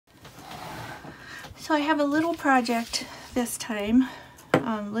So I have a little project this time,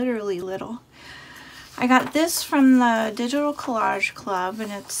 literally little. I got this from the Digital Collage Club,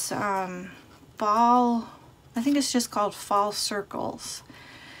 and it's fall, I think it's just called Fall Circles.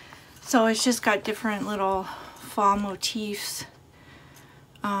 So it's just got different little fall motifs,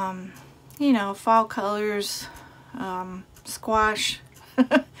 you know, fall colors, squash,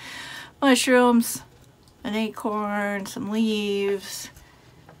 mushrooms, an acorn, some leaves,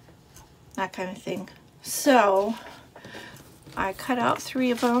 that kind of thing. So I cut out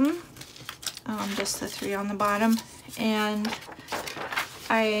 3 of them, just the 3 on the bottom, and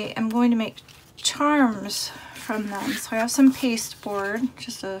I am going to make charms from them. So I have some pasteboard,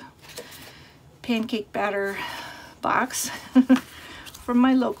 just a pancake batter box from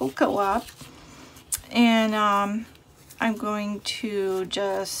my local co-op, and I'm going to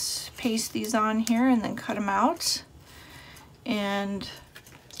just paste these on here and then cut them out, and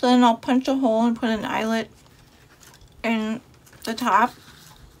then I'll punch a hole and put an eyelet in the top.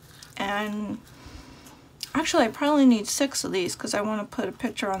 And actually I probably need 6 of these because I want to put a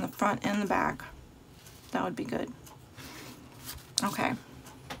picture on the front and the back. That would be good. Okay,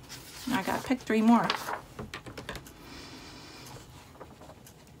 I gotta pick 3 more.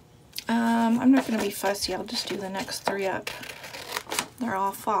 I'm not gonna be fussy, I'll just do the next 3 up. They're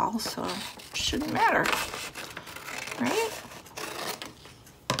all fall, so it shouldn't matter, right?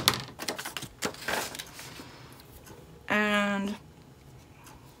 And I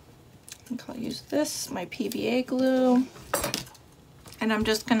think I'll use this, my PVA glue, and I'm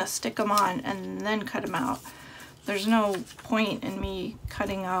just gonna stick them on and then cut them out. There's no point in me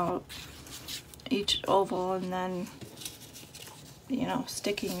cutting out each oval and then, you know,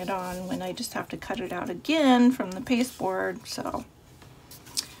 sticking it on when I just have to cut it out again from the pasteboard. So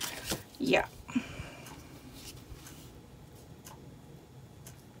yeah.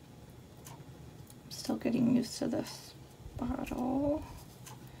 Still getting used to this bottle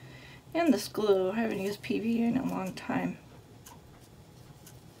and this glue. I haven't used PVA in a long time.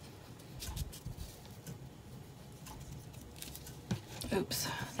 Oops,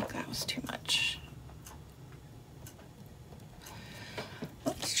 I think that was too much.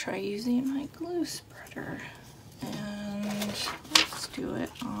 Let's try using my glue spreader, and let's do it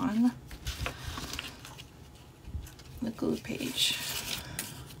on the glue page.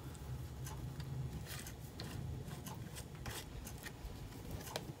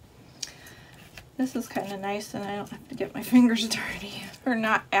 This is kind of nice, and I don't have to get my fingers dirty, or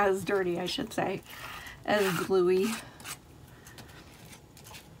not as dirty, I should say, as gluey.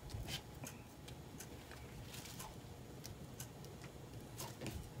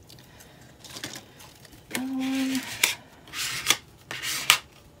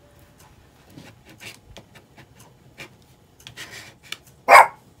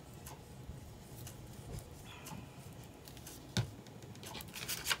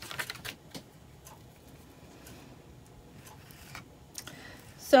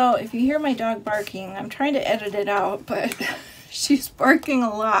 So if you hear my dog barking, I'm trying to edit it out, but she's barking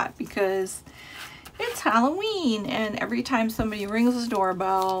a lot because it's Halloween, and every time somebody rings the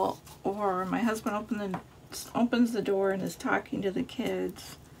doorbell or my husband opens the door and is talking to the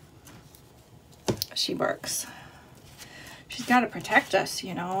kids, she barks. She's got to protect us,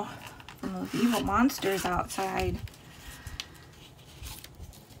 you know, from those evil monsters outside.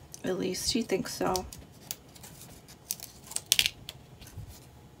 At least she thinks so.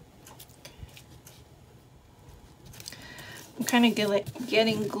 I'm kind of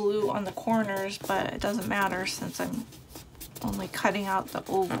getting glue on the corners, but it doesn't matter since I'm only cutting out the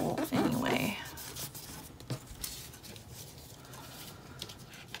oval anyway.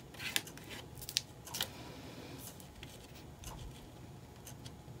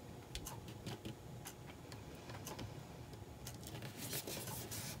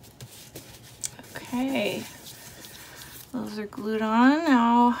 Okay, those are glued on.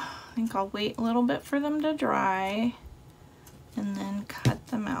 Now I think I'll wait a little bit for them to dry and then cut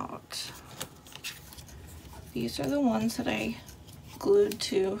them out. These are the ones that I glued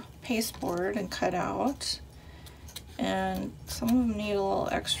to pasteboard and cut out, and some of them need a little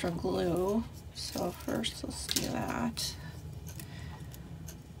extra glue, so first let's do that.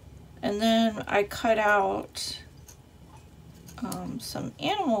 And then I cut out some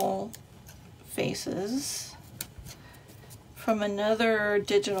animal faces from another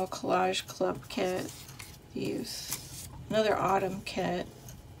Digital Collage Club kit. Another autumn kit.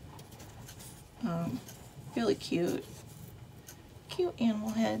 Really cute animal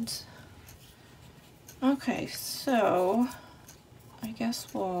heads. Okay, so I guess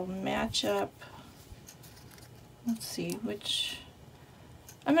we'll match up. Let's see which.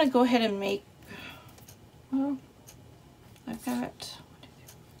 I'm gonna go ahead and make well, I've got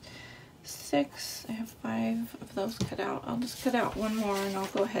 6, I have 5 of those cut out. I'll just cut out one more and I'll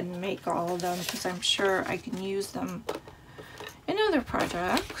go ahead and make all of them because I'm sure I can use them in other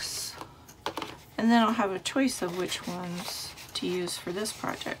projects. And then I'll have a choice of which ones to use for this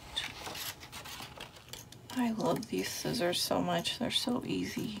project. I love these scissors so much. They're so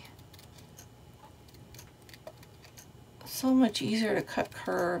easy. So much easier to cut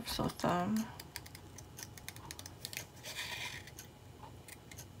curves with them.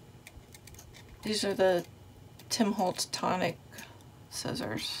 These are the Tim Holtz Tonic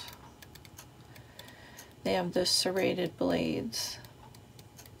scissors. They have the serrated blades.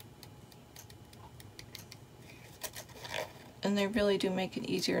 And they really do make it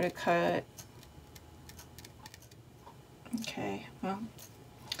easier to cut. Okay, well,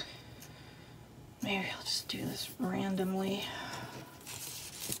 maybe I'll just do this randomly.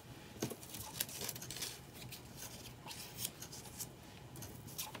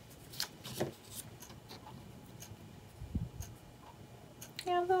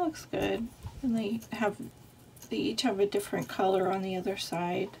 Yeah, that looks good. And they each have a different color on the other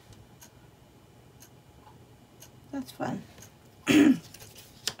side. That's fun.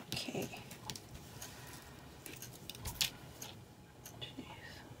 Okay.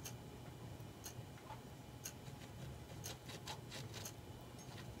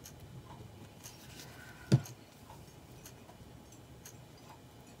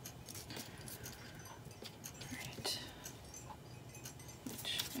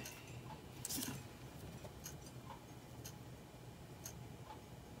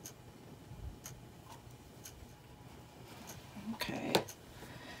 Okay.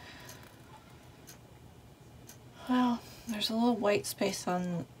 Well, there's a little white space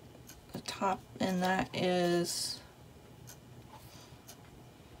on the top, and that is,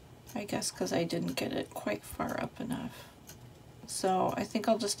 I guess, because I didn't get it quite far up enough. So I think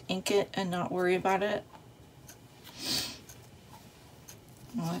I'll just ink it and not worry about it.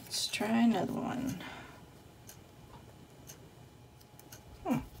 Let's try another one.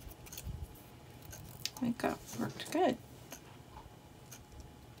 I think that worked good.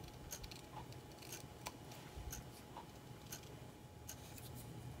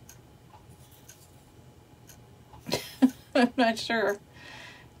 I'm not sure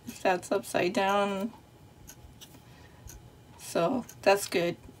if that's upside down, so that's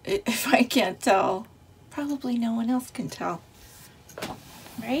good. If I can't tell, probably no one else can tell,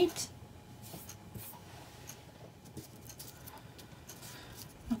 right?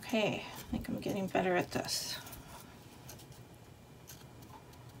 Okay, I think I'm getting better at this.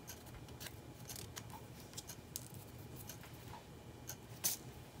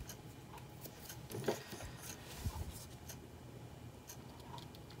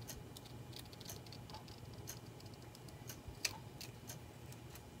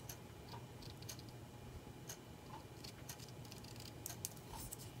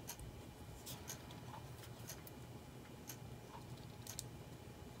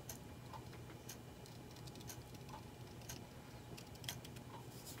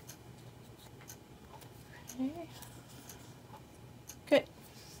 Good.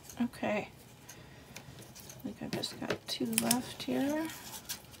 Okay. I think I've just got 2 left here.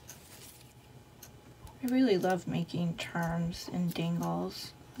 I really love making charms and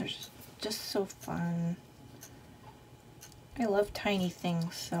dangles. They're just so fun. I love tiny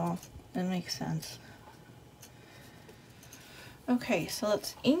things, so it makes sense. Okay, so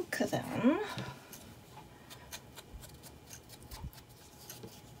let's ink them.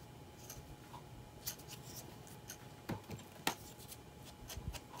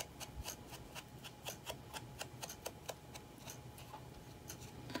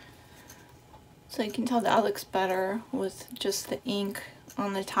 So you can tell that looks better with just the ink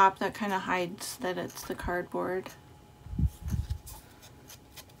on the top. That kind of hides that it's the cardboard.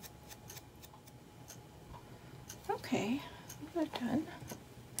 Okay, we're done.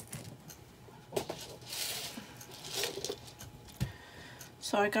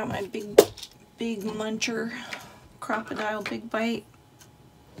 So I got my big muncher crocodile big bite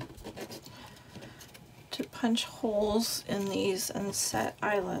to punch holes in these and set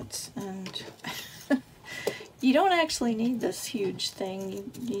eyelets, and you don't actually need this huge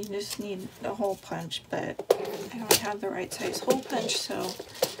thing. You just need a hole punch, but I don't have the right size hole punch, so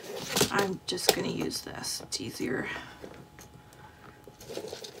I'm just going to use this. It's easier.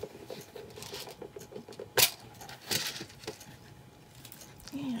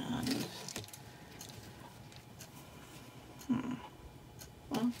 And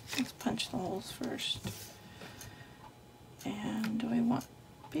well, let's punch the holes first. And do I want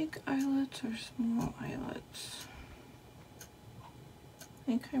big eyelets or small eyelets? I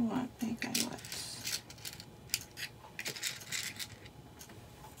think I want big eyelets.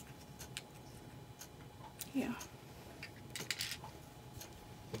 Yeah.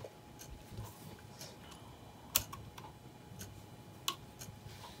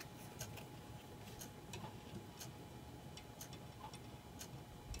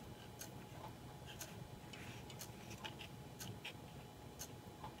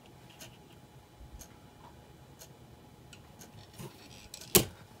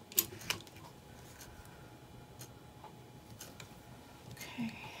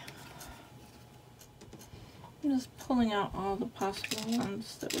 I'm just pulling out all the possible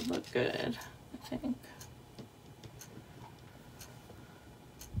ones that would look good, I think.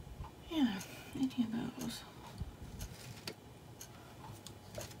 Yeah, any of those.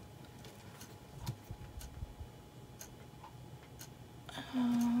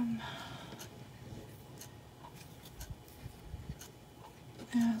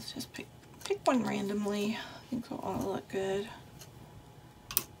 Yeah, let's just pick one randomly. I think they'll all look good.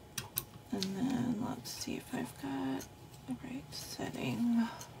 And then let's see if I've got the right setting.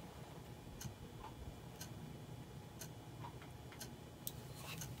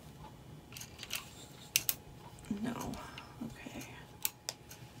 No. Okay.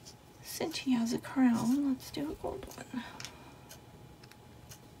 Since he has a crown, let's do a gold one.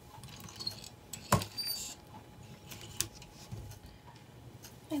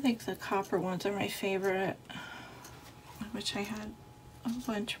 I think the copper ones are my favorite. I wish I had a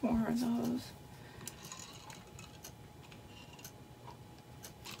bunch more of those.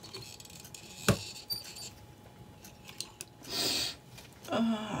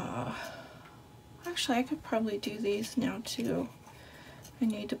 Actually, I could probably do these now too. I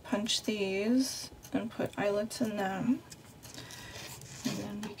need to punch these and put eyelets in them. And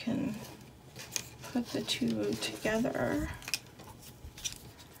then we can put the two together.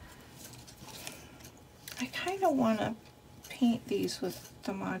 I kind of want to paint these with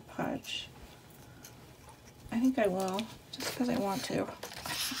the Mod Podge. I think I will, just because I want to.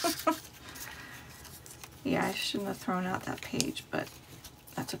 Yeah, I shouldn't have thrown out that page, but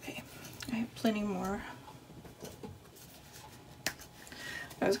that's okay. I have plenty more.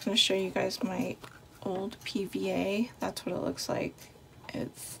 I was going to show you guys my old PVA. That's what it looks like.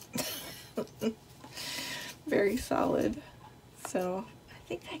 It's very solid. So I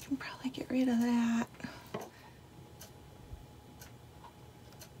think I can probably get rid of that.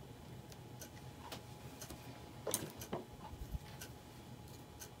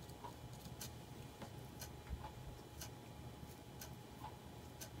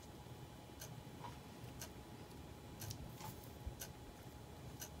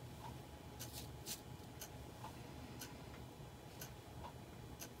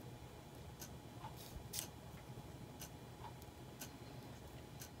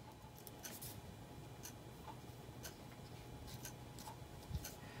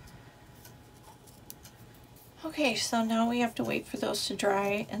 Okay, so now we have to wait for those to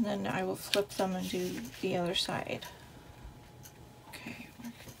dry, and then I will flip them and do the other side.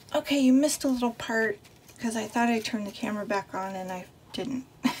 Okay, you missed a little part because I thought I turned the camera back on and I didn't.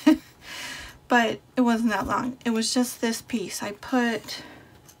 But it wasn't that long. It was just this piece. I put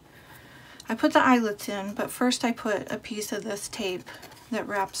the eyelets in, but first I put a piece of this tape that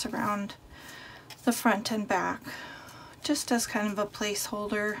wraps around the front and back, just as kind of a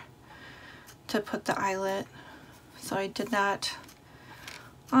placeholder to put the eyelet. So I did that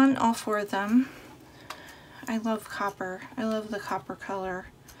on all four of them. I love copper. I love the copper color.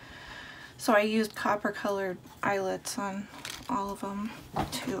 So I used copper colored eyelets on all of them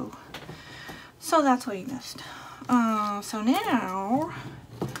too. So that's what you missed. So now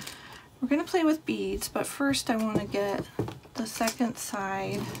we're gonna play with beads, but first I want to get the second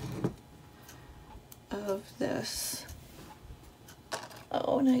side of this.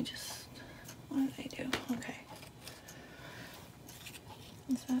 Oh, and what did I do? Okay.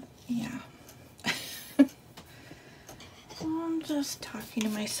 Is that, yeah. I'm just talking to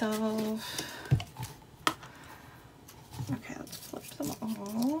myself. Okay, let's flip them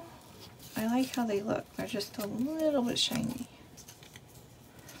all. I like how they look. They're just a little bit shiny.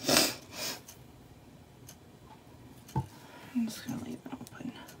 I'm just going to leave it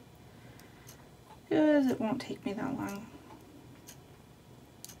open because it won't take me that long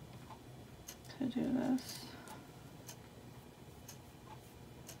to do this.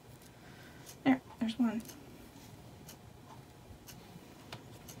 There's one.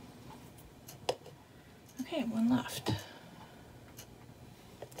 Okay, one left.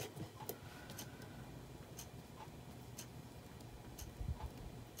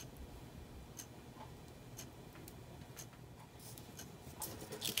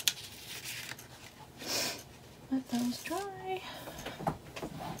 one's dry.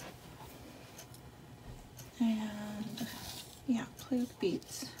 And yeah, play with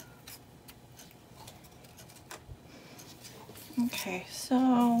beads. Okay,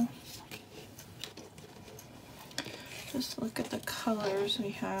 so just look at the colors we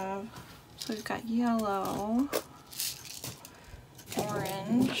have. So we've got yellow,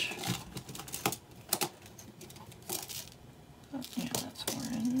 orange. Oh, yeah, that's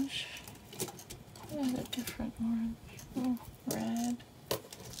orange. And a different orange. Oh, red.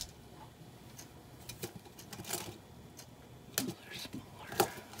 Oh, they're smaller.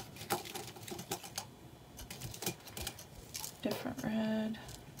 Different red.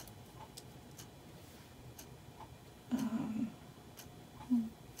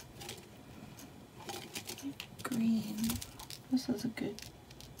 Green. This is a good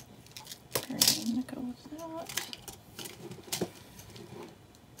green to go with that.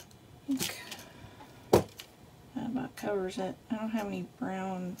 I think that about covers it. I don't have any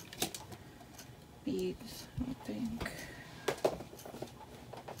brown beads, I don't think.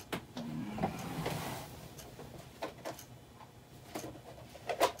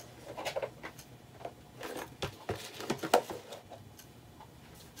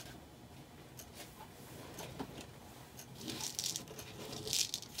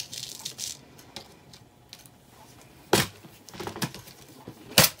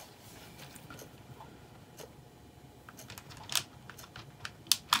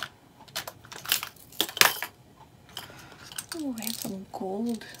 Oh, I have some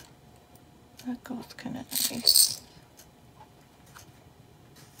gold. That goes kind of nice.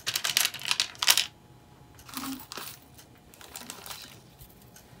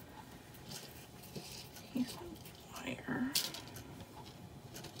 Here's some wire.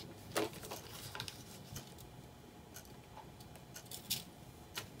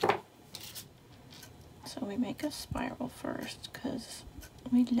 So we make a spiral first because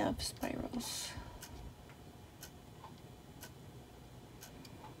we love spirals.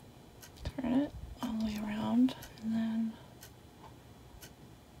 Turn it all the way around and then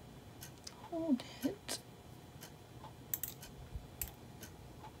hold it.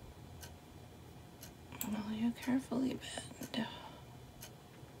 While you carefully bend.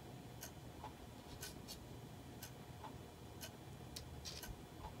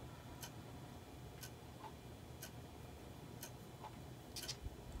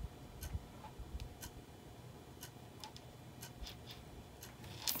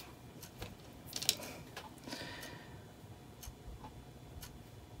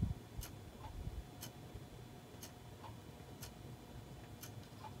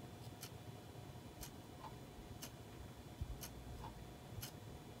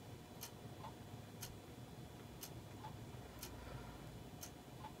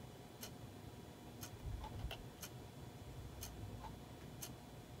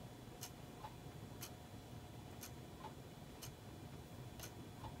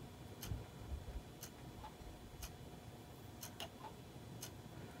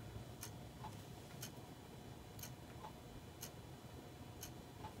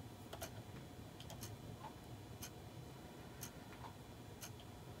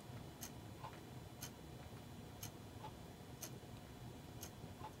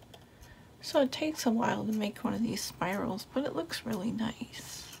 So it takes a while to make one of these spirals, but it looks really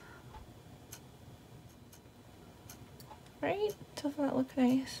nice. Right? Doesn't that look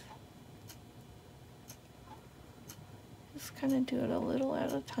nice? Just kind of do it a little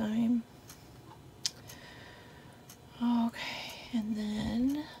at a time. Okay, and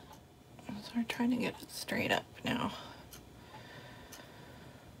then I'll start trying to get it straight up now.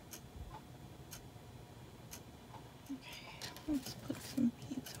 Okay, let's put some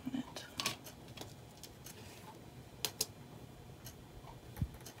beads on it.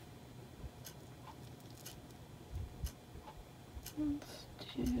 Let's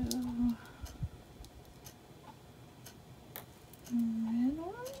do red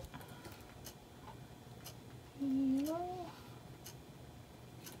one, yellow,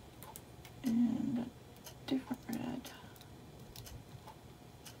 and a different red.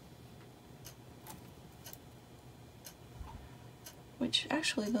 Which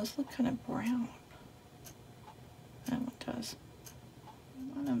actually those look kind of brown. That one does.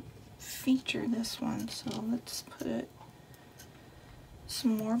 I want to feature this one, so let's put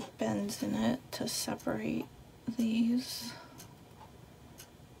some more bends in it to separate these.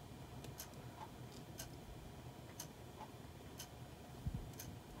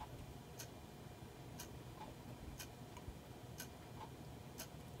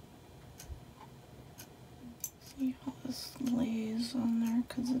 See how this lays on there,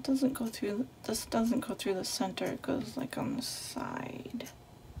 because because it doesn't go through, this doesn't go through the center, it goes like on the side.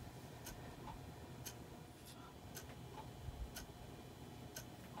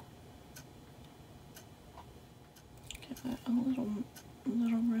 Give it a little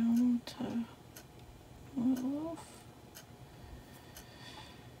room to move.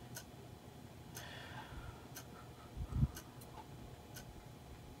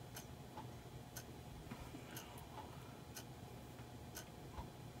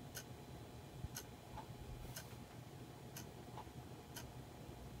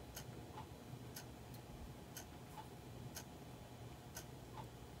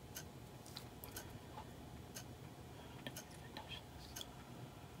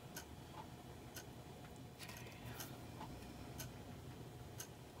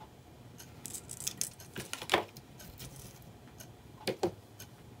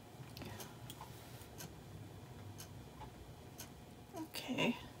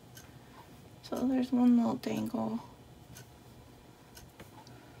 Okay, so there's one little dangle.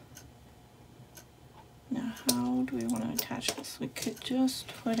 Now how do we want to attach this? We could just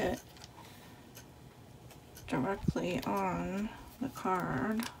put it directly on the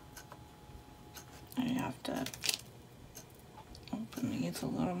card. I have to open these a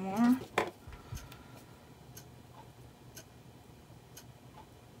little more.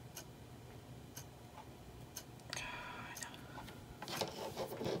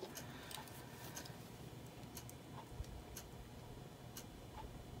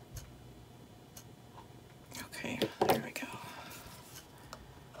 Okay, there we go.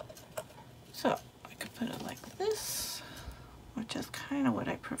 So I could put it like this, which is kind of what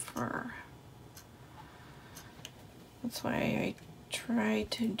I prefer. That's why I try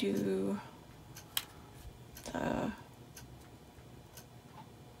to do the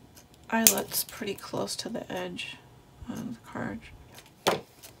eyelets pretty close to the edge of the card.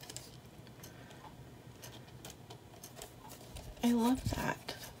 I love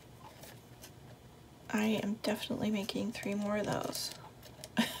that. I am definitely making 3 more of those.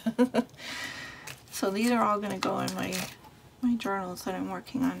 So these are all going to go in my journals that I'm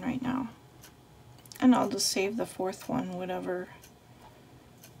working on right now. And I'll just save the 4th one, whatever.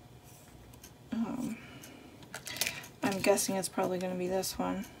 I'm guessing it's probably going to be this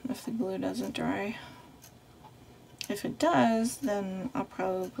one if the glue doesn't dry. If it does, then I'll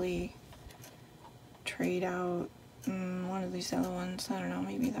probably trade out one of these other ones. I don't know,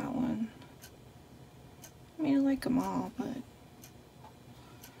 maybe that one. I mean, I like them all, but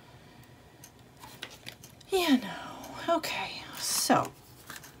yeah, no. Okay, so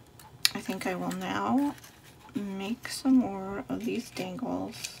I think I will now make some more of these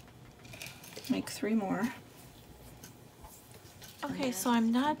dangles. Make 3 more. Okay, so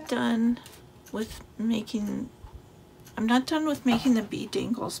I'm not done with making the bead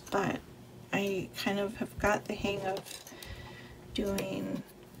dangles, but I kind of have got the hang of doing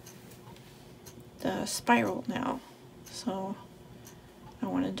the spiral now. So I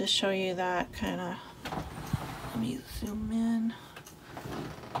wanted to show you that kind of. Let me zoom in.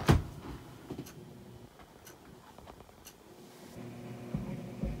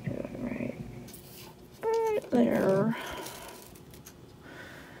 Do it right there.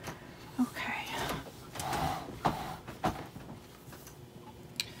 Okay.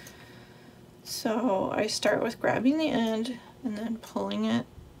 So I start with grabbing the end and then pulling it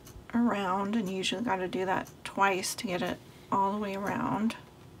around, and you usually got to do that twice to get it all the way around.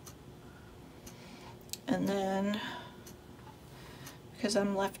 And then, because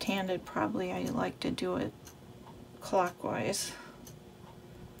I'm left-handed, probably I like to do it clockwise.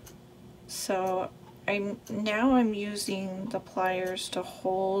 So now I'm using the pliers to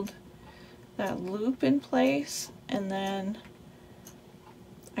hold that loop in place, and then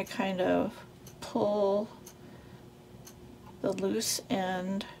I kind of pull the loose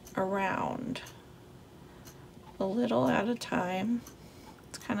end around a little at a time.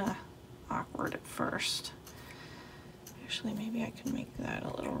 It's kind of awkward at first. Actually, maybe I can make that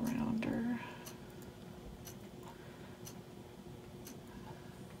a little rounder.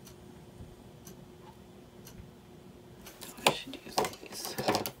 So I should use these.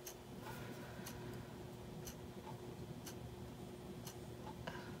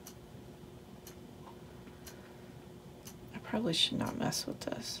 I probably should not mess with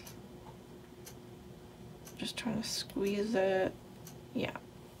this. Just trying to squeeze it. Yeah.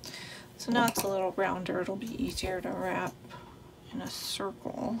 So now it's a little rounder. It'll be easier to wrap in a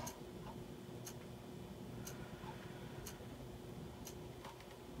circle.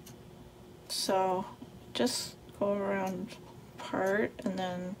 So just go around part and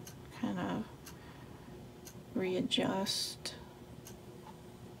then kind of readjust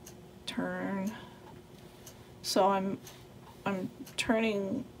turn. So I'm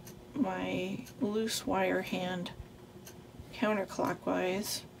turning my loose wire hand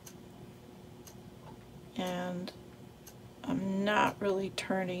counterclockwise, and I'm not really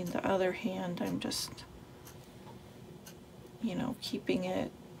turning the other hand. I'm just, you know, keeping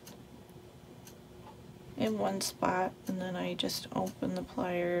it in one spot, and then I just open the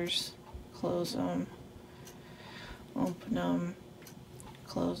pliers, close them, open them,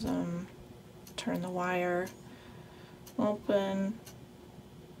 close them, turn the wire, open,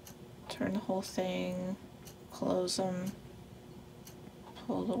 turn the whole thing, close them,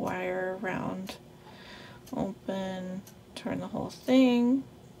 pull the wire around, open, turn the whole thing,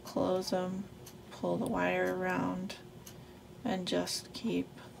 close them, pull the wire around, and just keep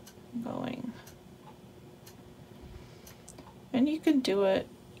going. And you can do it,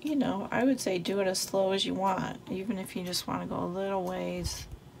 you know, I would say do it as slow as you want, even if you just want to go a little ways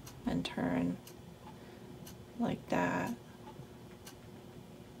and turn like that.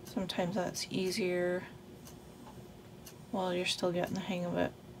 Sometimes that's easier while you're still getting the hang of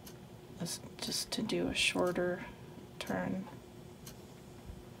it, just to do a shorter turn.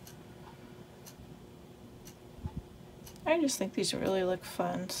 I just think these really look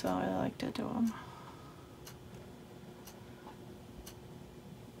fun, so I like to do them.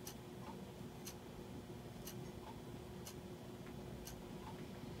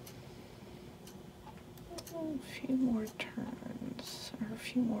 A few more turns, or a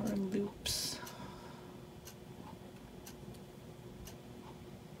few more loops.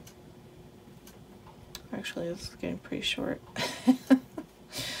 Actually, this is getting pretty short.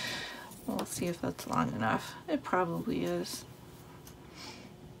 We'll see if that's long enough. It probably is.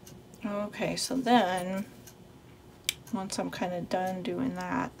 Okay, so then, once I'm kind of done doing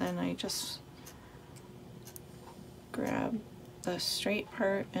that, then I just grab the straight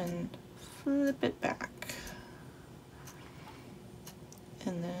part and flip it back.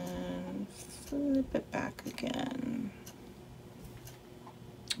 And then flip it back again.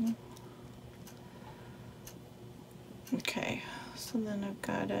 Okay, so then I've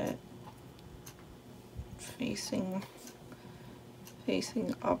got it facing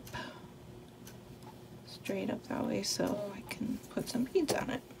up, straight up that way, so I can put some beads on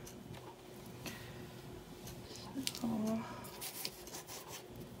it. So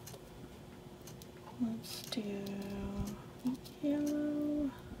let's do yellow,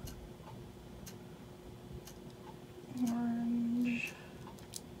 orange,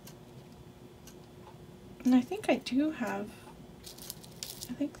 and I think I do have,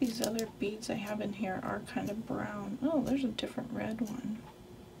 I think these other beads I have in here are kind of brown. Oh, there's a different red one.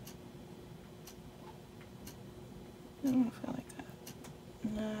 I don't know if I like that.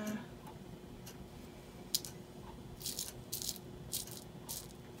 Nah.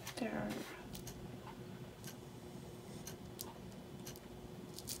 There.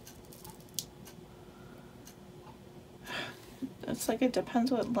 It's like it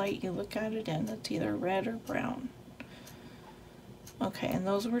depends what light you look at it in. It's either red or brown. Okay, and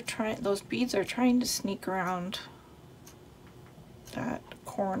those beads are trying to sneak around that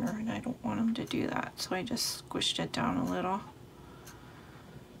corner, and I don't want them to do that, so I just squished it down a little.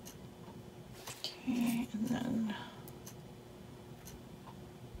 Okay, and then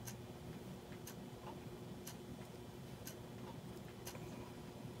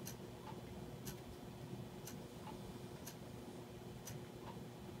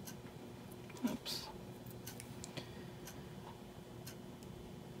oops.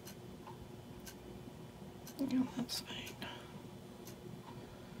 Yeah, that's fine.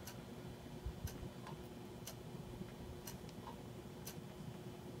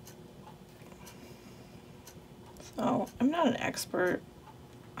 So, I'm not an expert,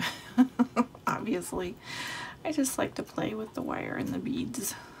 obviously. I just like to play with the wire and the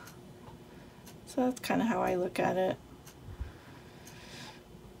beads. So that's kind of how I look at it.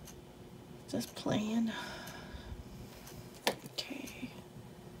 Just playing. Okay.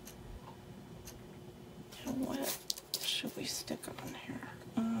 Now what should we stick on here?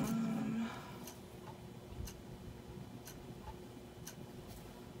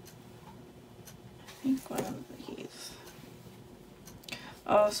 I think one of these.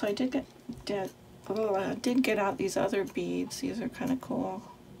 Oh, so I did get out these other beads. These are kind of cool.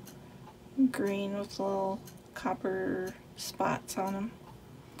 Green with little copper spots on them.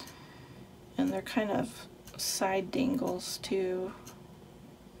 And they're kind of side dangles too.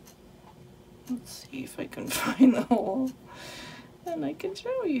 Let's see if I can find the hole and I can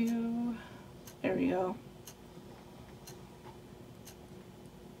show you. There we go.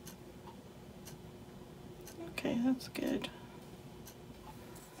 Okay, that's good.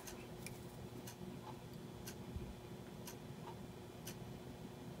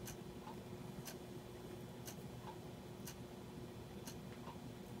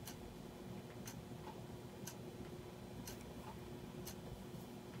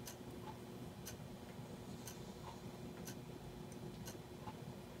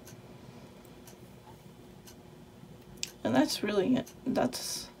 And that's really,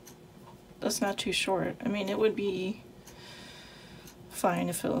 that's not too short. I mean, it would be fine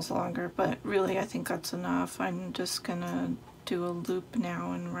if it was longer, but really I think that's enough. I'm just gonna do a loop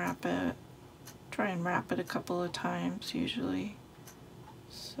now and wrap it, try and wrap it a couple of times usually.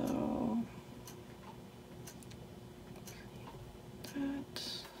 So that.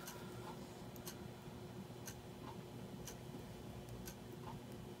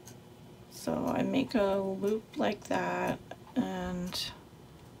 So I make a loop like that, and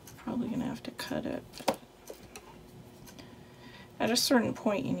probably gonna have to cut it. At a certain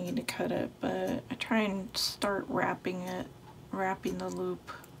point you need to cut it, but I try and start wrapping the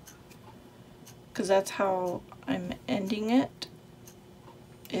loop, because that's how I'm ending it,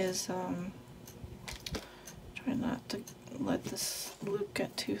 is try not to let this loop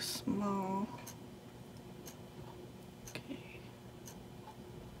get too small. Okay.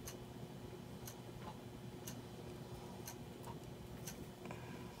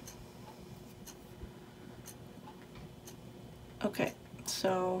 Okay,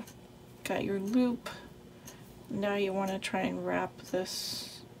 so got your loop. Now you want to try and wrap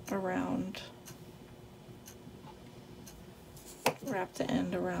this around, wrap the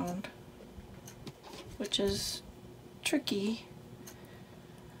end around, which is tricky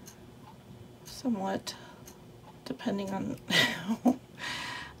somewhat, depending on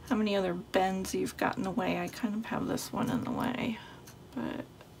how many other bends you've got in the way. I kind of have this one in the way, but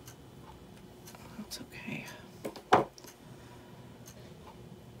that's okay.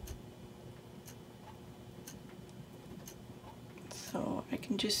 So I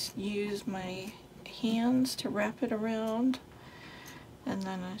can just use my hands to wrap it around, and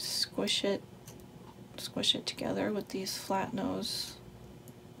then I squish it together with these flat nose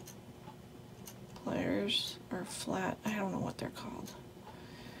pliers, or flat, I don't know what they're called.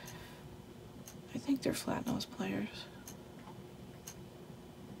 I think they're flat nose pliers.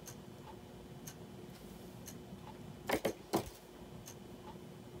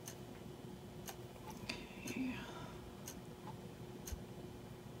 Okay.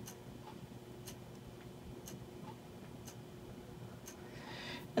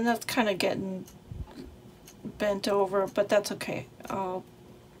 And that's kind of getting bent over, but that's okay. I'll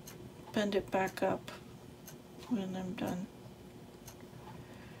bend it back up when I'm done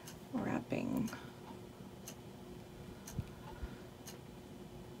wrapping.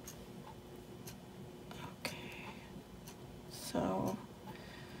 Okay, so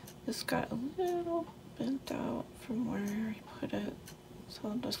this got a little bent out from where I put it, so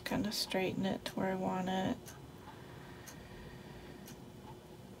I'll just kind of straighten it to where I want it.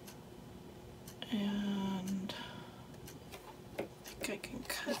 And I think I can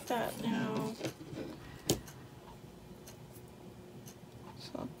cut that now. So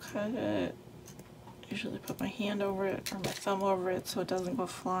I'll cut it. Usually put my hand over it or my thumb over it so it doesn't go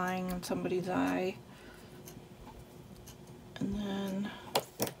flying in somebody's eye. And then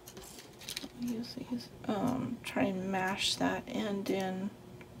use these, try and mash that end in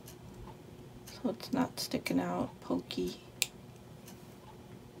so it's not sticking out pokey.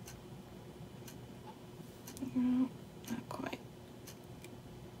 No, not quite.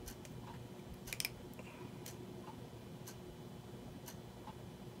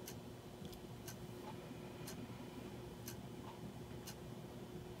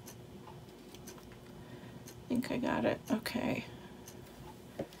 I think I got it. Okay.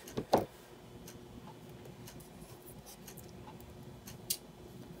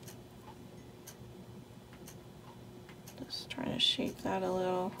 Just trying to shape that a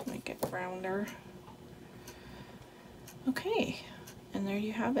little, make it rounder. Okay, and there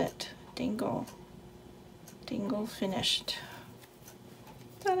you have it. Dangle finished.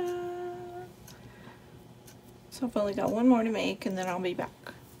 Ta-da! So I've only got one more to make and then I'll be back.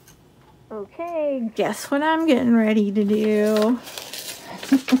 Okay, guess what I'm getting ready to do?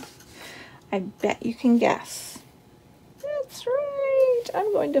 I bet you can guess. That's right,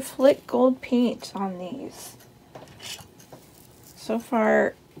 I'm going to flick gold paint on these. So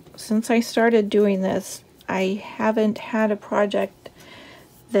far, since I started doing this, I haven't had a project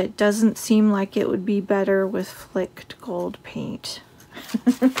that doesn't seem like it would be better with flicked gold paint.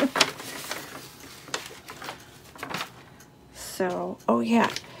 So, oh yeah,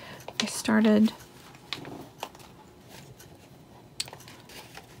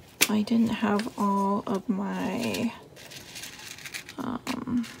 I didn't have all of my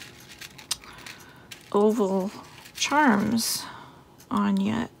oval charms on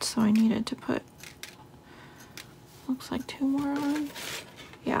yet, so I needed to put, looks like 2 more on.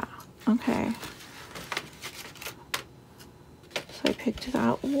 Yeah, okay. So I picked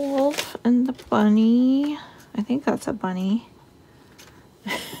that wolf and the bunny. I think that's a bunny.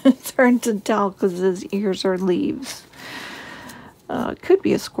 It's hard to tell because his ears are leaves. It could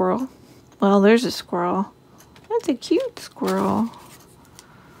be a squirrel. Well, there's a squirrel. That's a cute squirrel.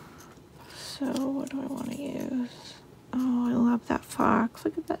 So what do I want to use? Oh, I love that fox.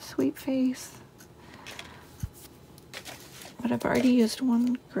 Look at that sweet face. But I've already used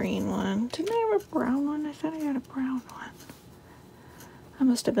one green one. Didn't I have a brown one? I thought I had a brown one. That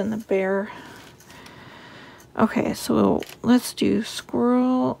must have been the bear. Okay, so let's do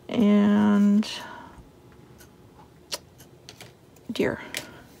squirrel and deer.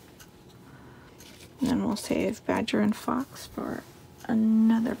 And then we'll save badger and fox for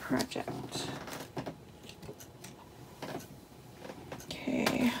another project.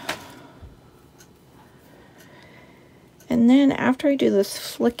 Okay. And then after I do this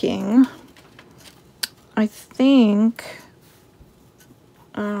flicking, I think,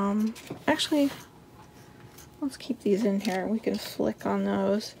 actually, let's keep these in here. We can flick on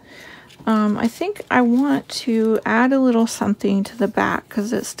those. I think I want to add a little something to the back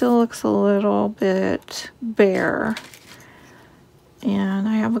because it still looks a little bit bare. And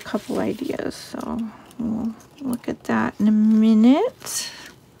I have a couple ideas, so we'll look at that in a minute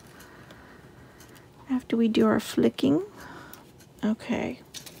after we do our flicking. Okay,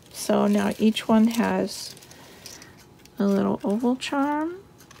 so now each one has a little oval charm,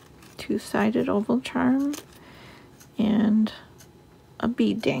 two-sided oval charm, and a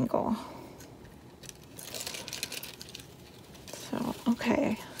bead dangle. So,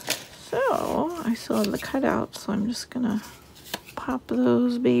 okay, so I still have the cutouts, so I'm just gonna pop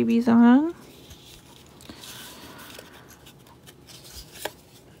those babies on.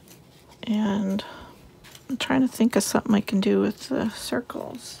 And I'm trying to think of something I can do with the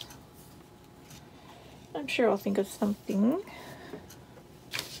circles. I'm sure I'll think of something.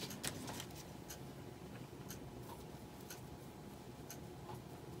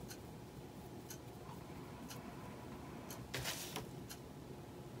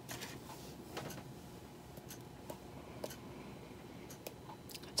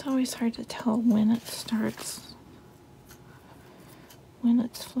 It's always hard to tell when it starts, when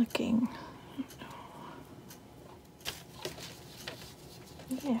it's flicking.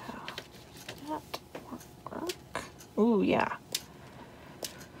 Yeah, that work. Ooh, yeah.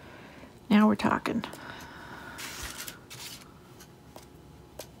 Now we're talking.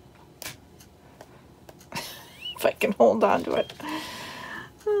 If I can hold on to it.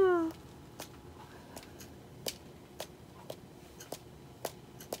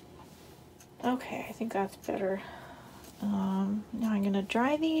 Okay, I think that's better. Now I'm gonna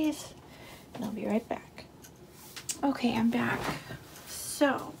dry these and I'll be right back. Okay, I'm back.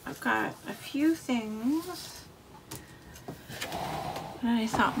 So I've got a few things that I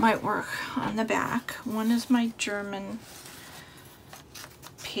thought might work on the back. One is my German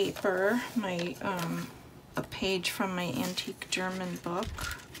paper, my a page from my antique German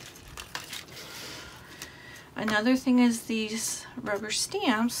book. Another thing is these rubber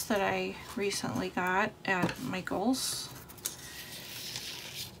stamps that I recently got at Michael's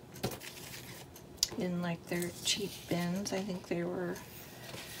in like their cheap bins. I think they were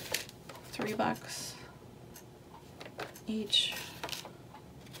 $3 each.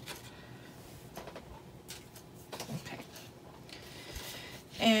 Okay.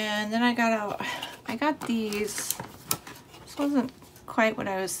 And then I got these. This wasn't quite what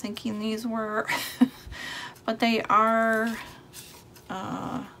I was thinking these were. But they are,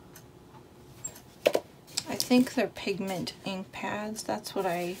 I think they're pigment ink pads. That's what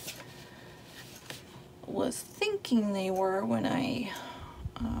I was thinking they were when I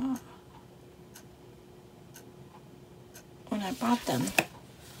bought them.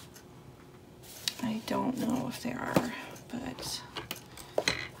 I don't know if they are, but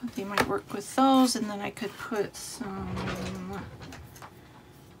they might work with those, and then I could put some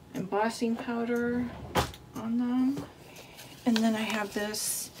embossing powder on them. And then I have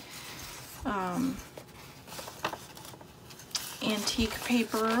this antique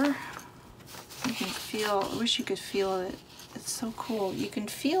paper. You can feel, I wish you could feel it. It's so cool. You can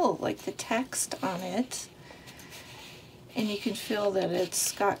feel like the text on it, and you can feel that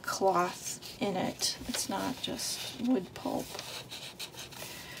it's got cloth in it. It's not just wood pulp.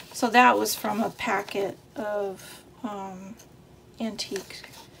 So that was from a packet of antique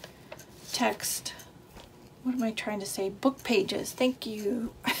text. What am I trying to say? Book pages. Thank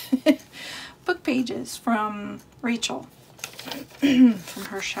you. Book pages from Rachel from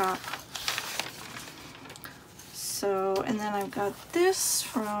her shop. So, and then I've got this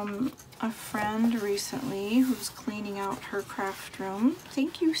from a friend recently who's cleaning out her craft room.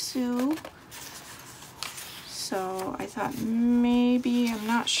 Thank you, Sue. So I thought maybe, I'm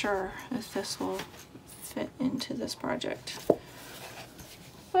not sure if this will fit into this project,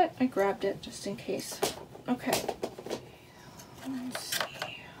 but I grabbed it just in case. Okay, let's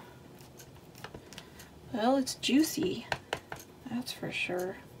see. Well, it's juicy, that's for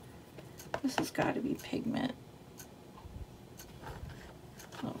sure. This has got to be pigment.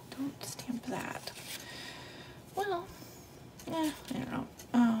 Oh, don't stamp that. Well, I don't know.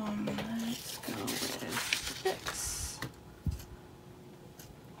 Let's go with this.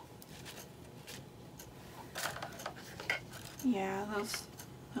 Yeah,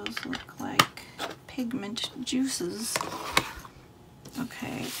 those look like pigment juices.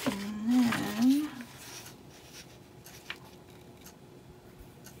 Okay, and then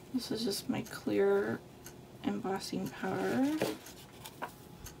this is just my clear embossing powder.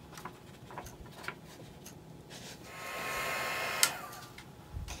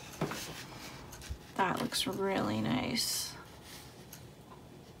 That looks really nice.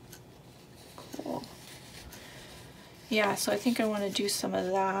 Cool. Yeah, so I think I want to do some of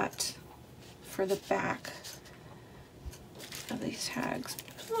that for the back of these tags.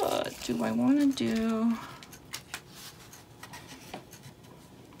 Do I want to do...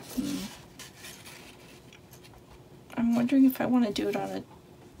 I'm wondering if I want to do it on a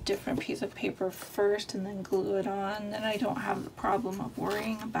different piece of paper first and then glue it on. Then I don't have the problem of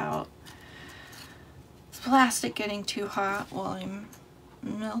worrying about plastic getting too hot while I'm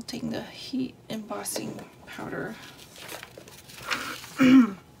melting the heat embossing powder.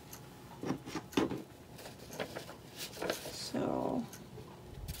 So,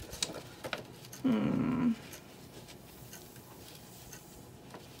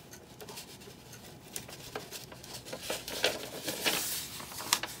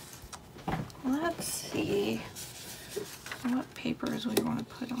 let's see what papers we want to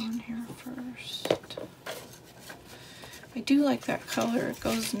put on here first. I do like that color. It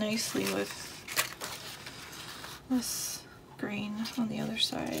goes nicely with this green on the other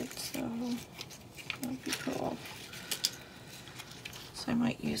side, so that'd be cool. So I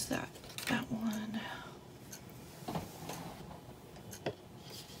might use that one.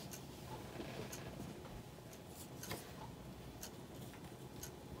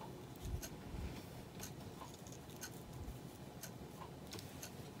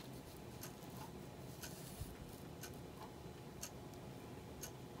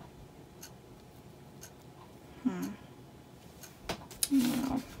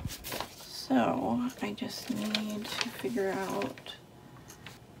 No. So I just need to figure out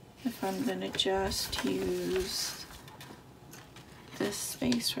if I'm going to just use this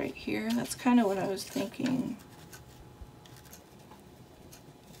space right here. That's kind of what I was thinking.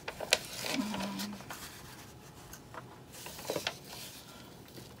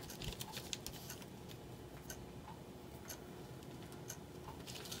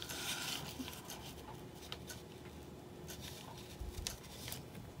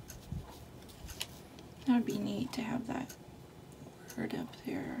 That would be neat to have that word up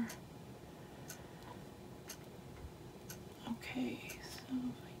there. Okay, so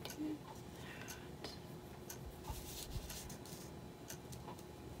if I do that,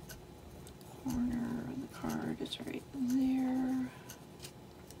 corner of the card is right there.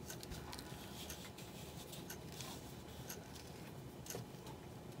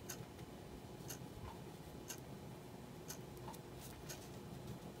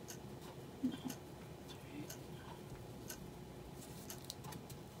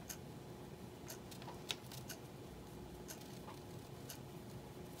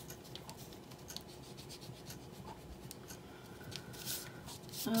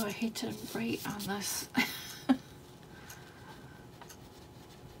 Oh, I hate to write on this.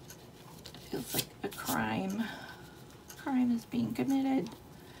 Feels like a crime. Crime is being committed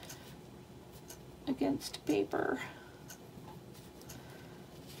against paper.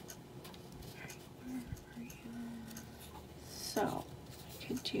 So I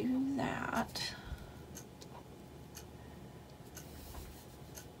could do that.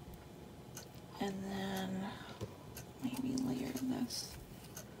 And then maybe layer this.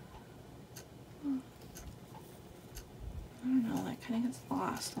 I don't know, that kind of gets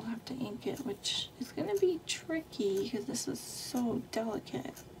lost. I'll have to ink it, which is going to be tricky because this is so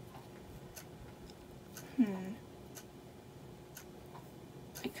delicate.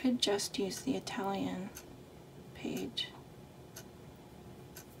 I could just use the Italian page.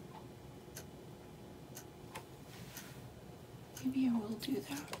 Maybe I will do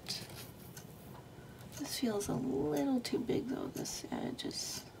that. This feels a little too big though, this edge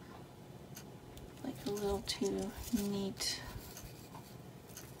is like a little too neat.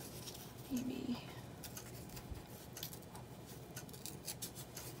 Maybe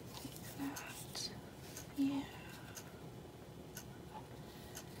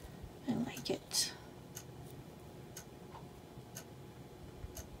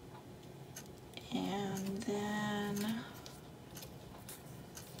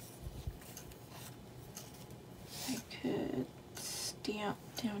could stamp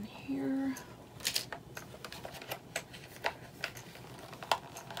down here.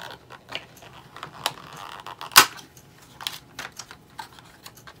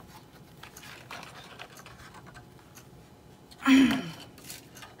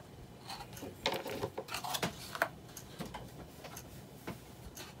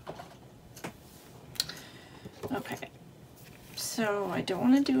 Okay, so I don't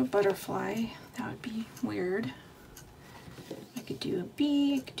want to do a butterfly, that would be weird. I could do a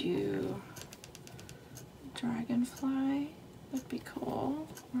bee, I could do a dragonfly, that'd be cool,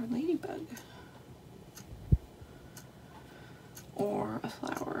 or a ladybug, or a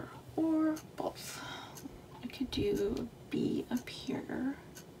flower, or both. I could do a bee up here,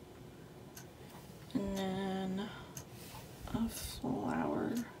 and then a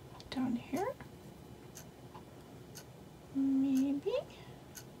flower down here. Maybe.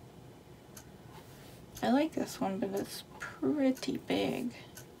 I like this one, but it's pretty big.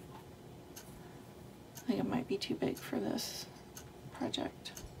 I think it might be too big for this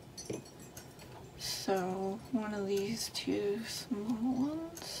project. So one of these two small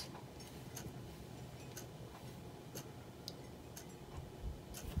ones.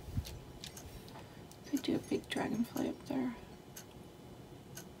 Could do a big dragonfly up there.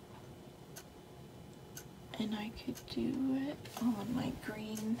 And I could do it on my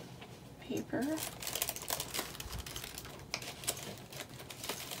green paper.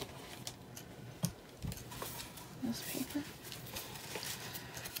 This paper.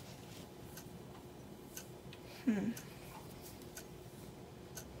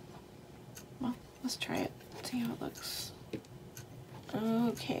 Well, let's try it, see how it looks.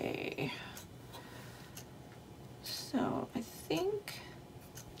 Okay. So I think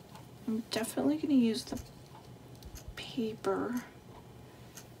I'm definitely going to use the paper.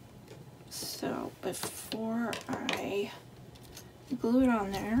 So before I glue it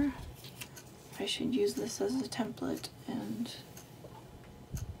on there, I should use this as a template and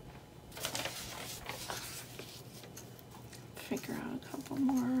figure out a couple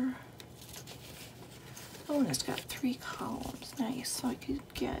more. Oh, and it's got 3 columns. Nice. So I could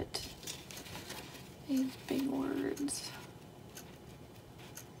get these big words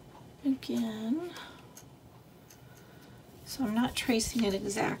again. So I'm not tracing it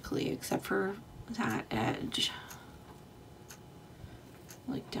exactly except for that edge.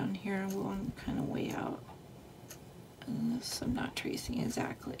 Like down here, one kind of way out. And this I'm not tracing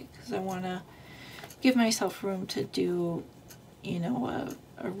exactly because I want to give myself room to do, you know,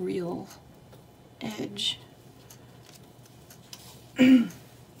 a real edge.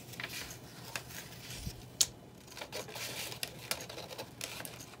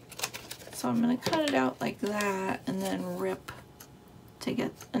 So I'm going to cut it out like that and then rip to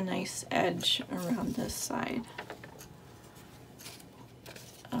get a nice edge around this side.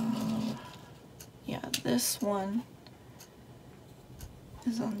 Yeah, this one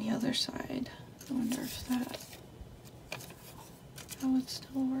is on the other side. I wonder if that would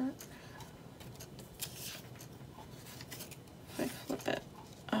still work. If I flip it.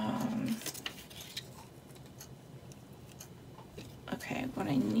 Okay, what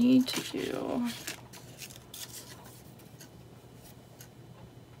I need to do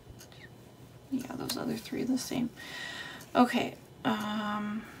yeah, those other 3 are the same. Okay,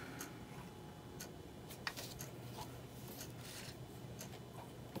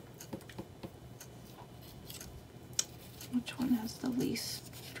 which one has the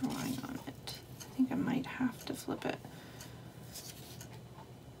least drawing on it? I think I might have to flip it.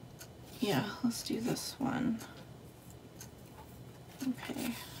 Yeah, let's do this one.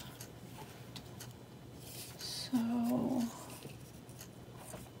 Okay. So,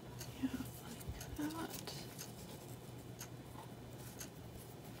 yeah, like that.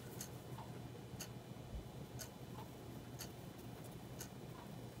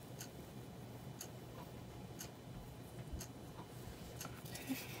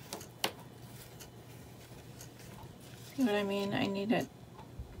 Okay. See what I mean? I need it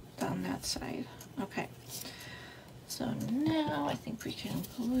on that side. Okay. So now I think we can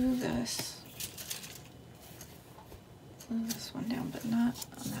glue this one down, but not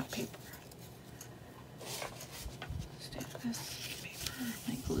on that paper. Let's take this paper,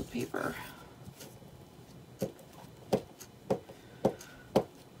 my glue paper.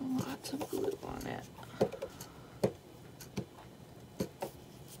 Lots of glue on it.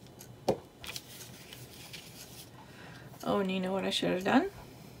 Oh, and you know what I should have done?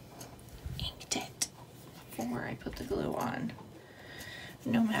 Inked it before I put the glue on.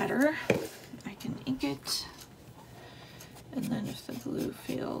 No matter, I can ink it, and then if the glue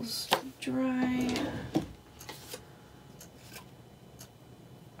fails to dry,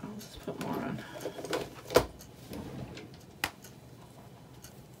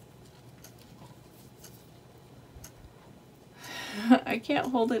 can't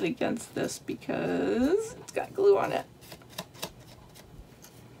hold it against this because it's got glue on it.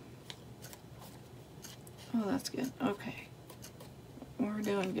 Oh, that's good. Okay. We're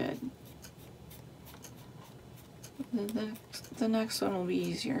doing good. The next one will be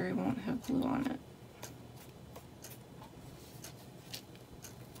easier. It won't have glue on it.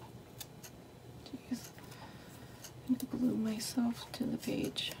 Jeez. I'm gonna glue myself to the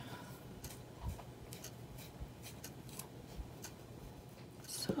page.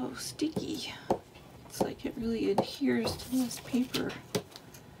 So sticky. It's like it really adheres to this paper.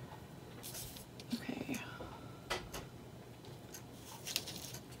 Okay.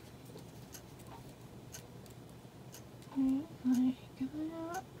 Like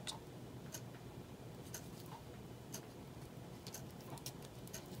that.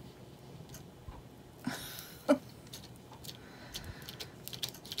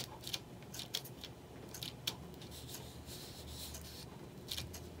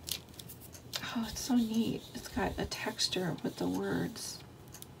 Oh, it's so neat. It's got a texture with the words.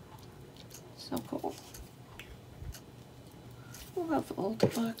 So cool. Love old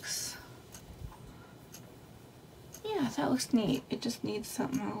books. Yeah, that looks neat. It just needs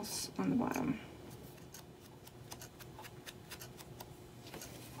something else on the bottom.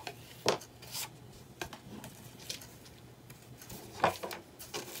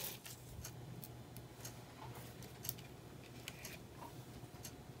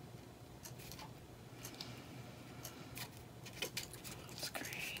 That's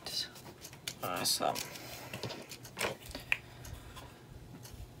great. Awesome.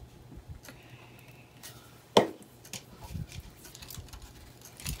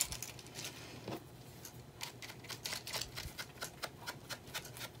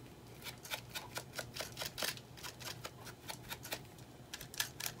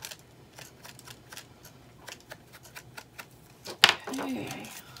 Okay.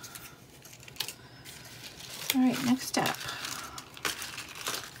 All right, next step.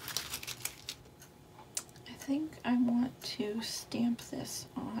 I think I want to stamp this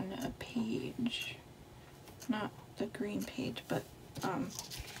on a page. Not the green page, but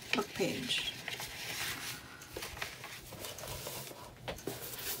book page.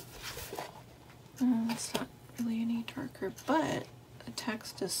 It's not really any darker, but the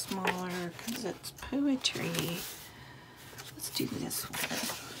text is smaller because it's poetry. Let's do this one.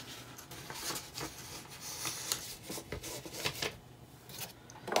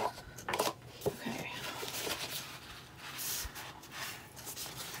 Okay.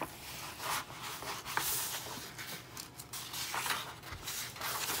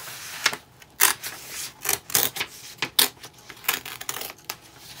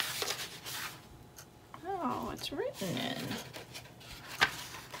 Oh, it's written in.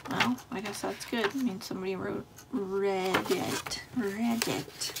 Well, I guess that's good. It means somebody read it.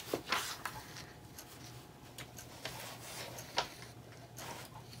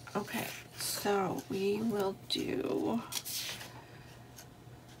 Okay, so we will do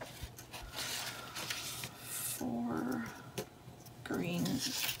 4 green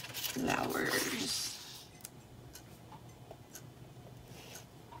flowers.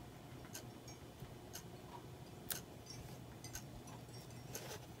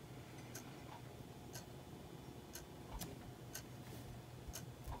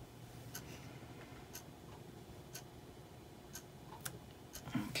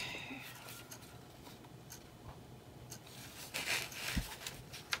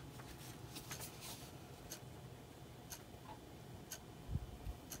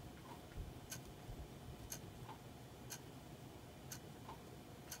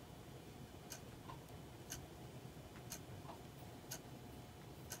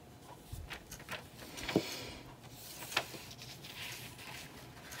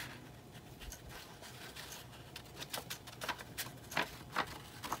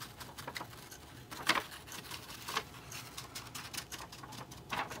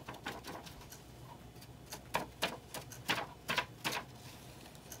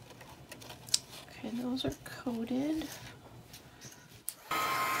 Okay, those are coated. Okay.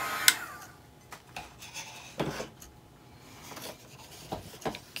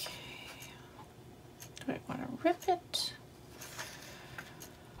 Do I want to rip it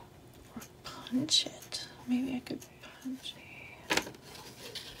or punch it? Maybe I could punch it.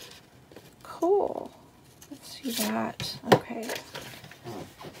 Cool. Let's see that. Okay.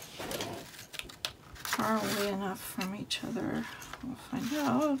 Far away enough from each other. We'll find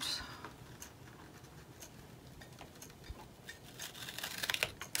out.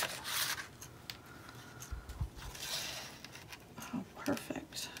 Oh,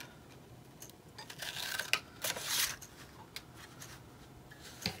 perfect.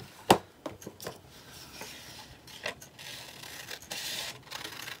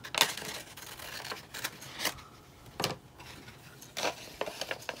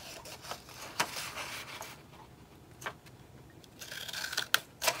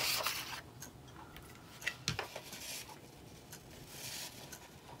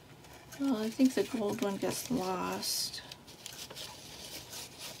 think the gold one gets lost.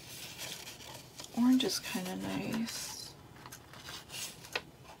 Orange is kind of nice.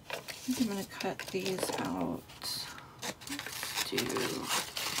 I think I'm going to cut these out. Let's do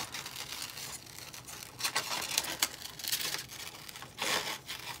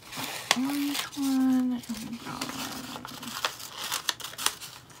orange one and brown one.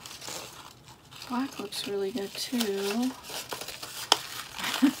 Black looks really good too.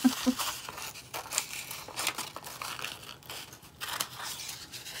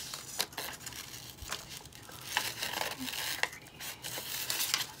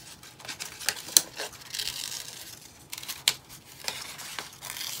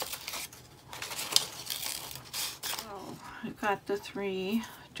 I've got the 3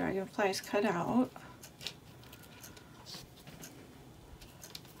 dragonflies cut out.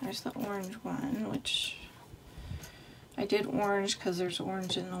 There's the orange one, which I did orange because there's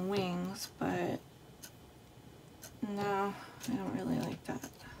orange in the wings, but no, I don't really like that.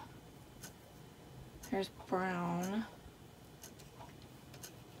 There's brown.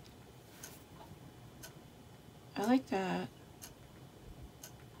 I like that.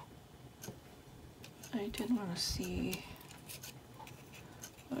 I did want to see,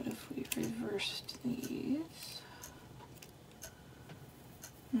 what if we reversed these?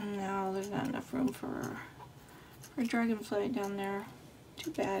 No, there's not enough room for a dragonfly down there.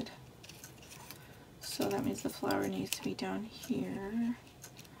 Too bad. So that means the flower needs to be down here.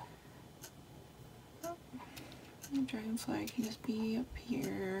 Oh, the dragonfly can just be up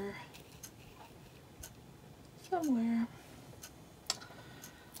here somewhere.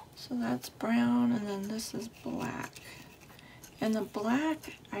 So that's brown, and then this is black. And the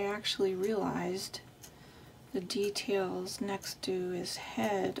black, I actually realized the details next to his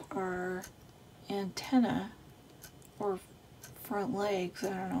head are antenna or front legs, I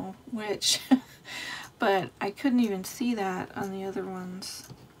don't know which. But I couldn't even see that on the other ones.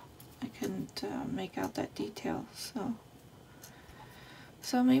 I couldn't make out that detail, so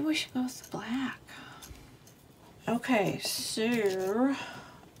maybe we should go with the black. Okay, so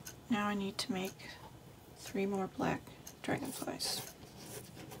now I need to make 3 more black dragonflies.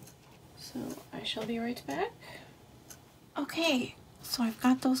 So I shall be right back. Okay, so I've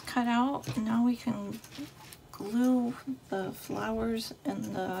got those cut out. Now we can glue the flowers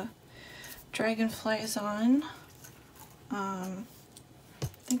and the dragonflies on. I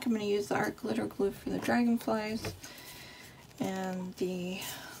think I'm going to use the art glitter glue for the dragonflies, and the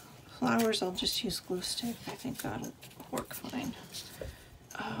flowers I'll just use glue stick. I think that'll work fine.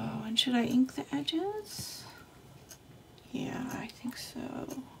 Oh, and should I ink the edges? Yeah, I think so.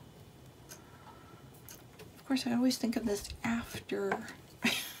 Of course, I always think of this after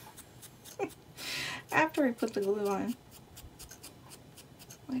after I put the glue on.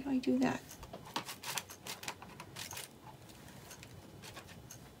 Why do I do that?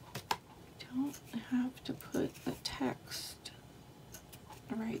 Don't have to put the text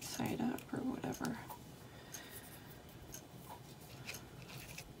right side up or whatever.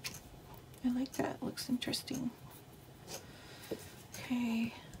 I like that, it looks interesting.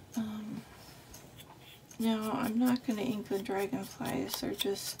 Okay, no, I'm not going to ink the dragonflies,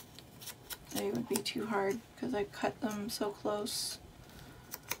 they would be too hard because I cut them so close.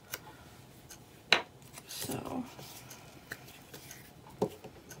 So,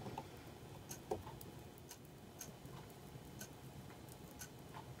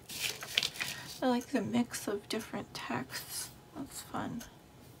 I like the mix of different texts, that's fun.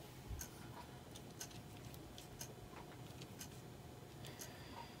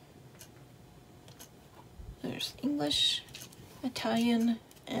 There's English, Italian,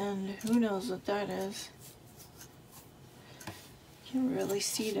 and who knows what that is. Can't really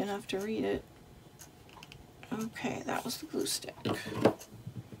see it enough to read it. Okay, that was the glue stick.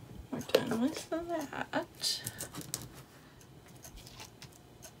 We're done with that.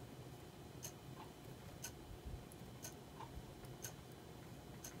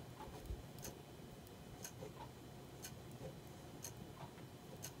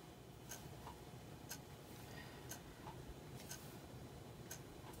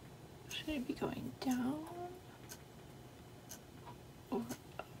 Should it be going down or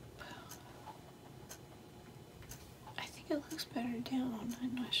up? I think it looks better down.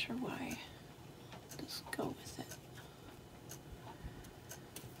 I'm not sure why. Just go with it.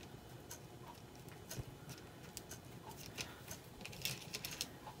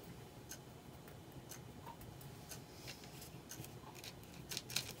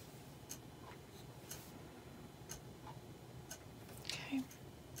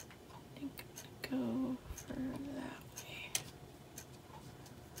 Go for that way.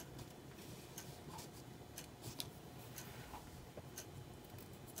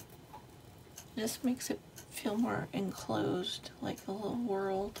 This makes it feel more enclosed, like a little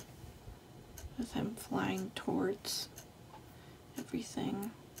world, with him flying towards everything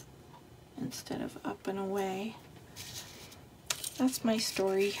instead of up and away. That's my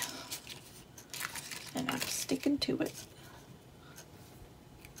story, and I'm sticking to it.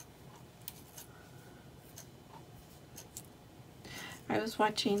 I was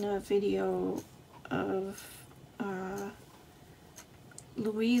watching a video of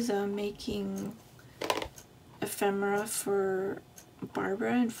Louisa making ephemera for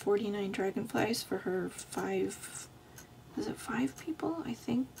Barbara and 49 Dragonflies for her 5 people? I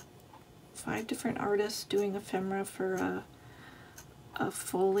think 5 different artists doing ephemera for a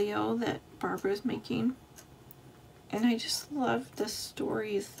folio that Barbara's making. And I just loved the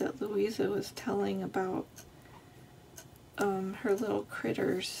stories that Louisa was telling about her little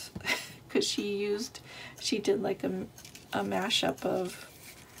critters, because she did like a mashup of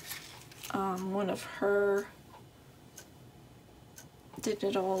one of her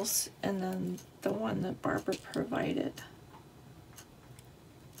digitals and then the one that Barbara provided.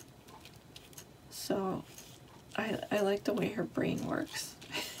 So I like the way her brain works.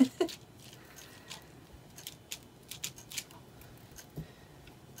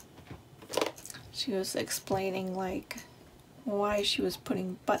 She was explaining like why she was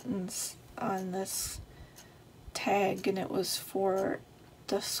putting buttons on this tag, and it was for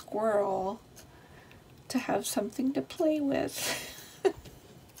the squirrel to have something to play with. It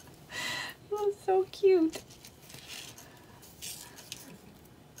was so cute.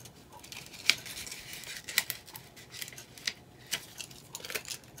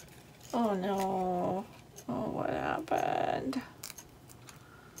 Oh no. Oh, what happened?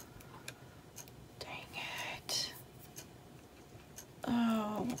 Dang it.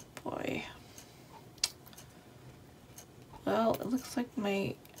 Oh boy. Well, it looks like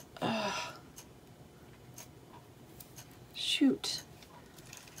my shoot.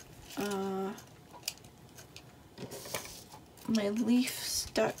 My leaf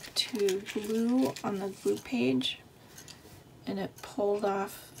stuck to glue on the glue page, and it pulled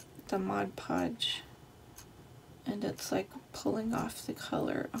off the Mod Podge, and it's like pulling off the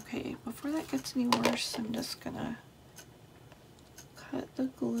color. Okay, before that gets any worse, I'm just gonna cut the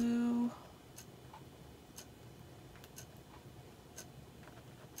glue.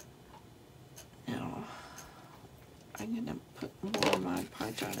 Now I'm gonna put more Mod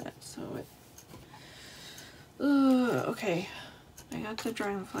Podge on it so it okay, I got the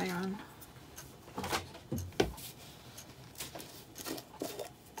dragonfly on.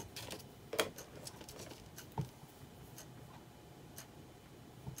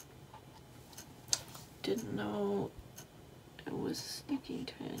 Didn't know it was sticking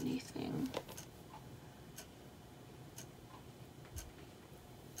to anything.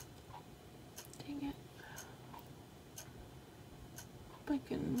 Dang it. Hope I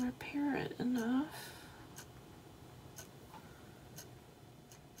can repair it enough.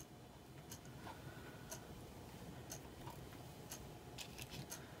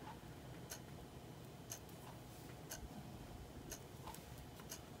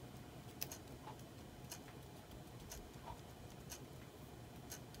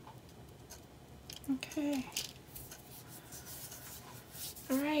 Okay.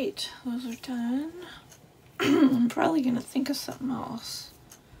 Alright, those are done. I'm probably gonna think of something else.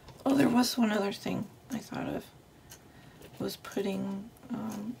 Oh, there was one other thing I thought of. Was putting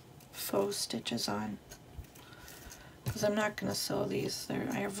faux stitches on. Because I'm not gonna sew these.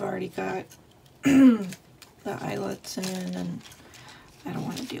 I've already got the eyelets in, and I don't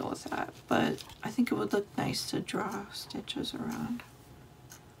want to deal with that. But I think it would look nice to draw stitches around.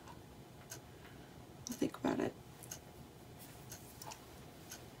 Think about it.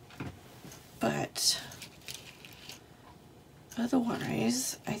 But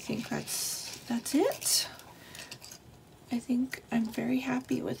otherwise, I think that's it. I think I'm very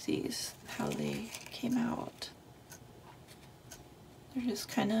happy with these, how they came out. They're just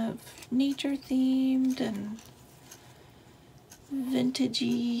kind of nature themed and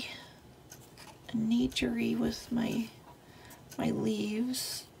vintagey and naturey with my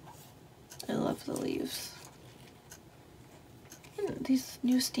leaves. I love the leaves. And these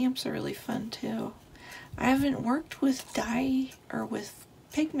new stamps are really fun too. I haven't worked with dye or with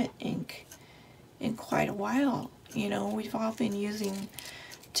pigment ink in quite a while. You know, we've all been using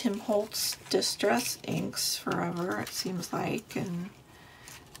Tim Holtz Distress inks forever, it seems like, and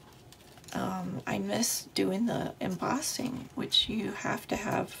I miss doing the embossing, which you have to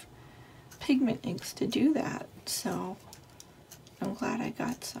have pigment inks to do that, so I'm glad I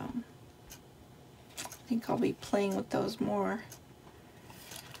got some. I think I'll be playing with those more.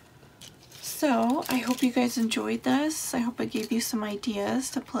 So I hope you guys enjoyed this. I hope I gave you some ideas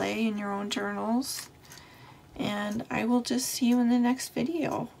to play in your own journals. And I will just see you in the next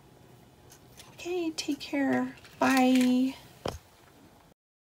video. Okay, take care. Bye.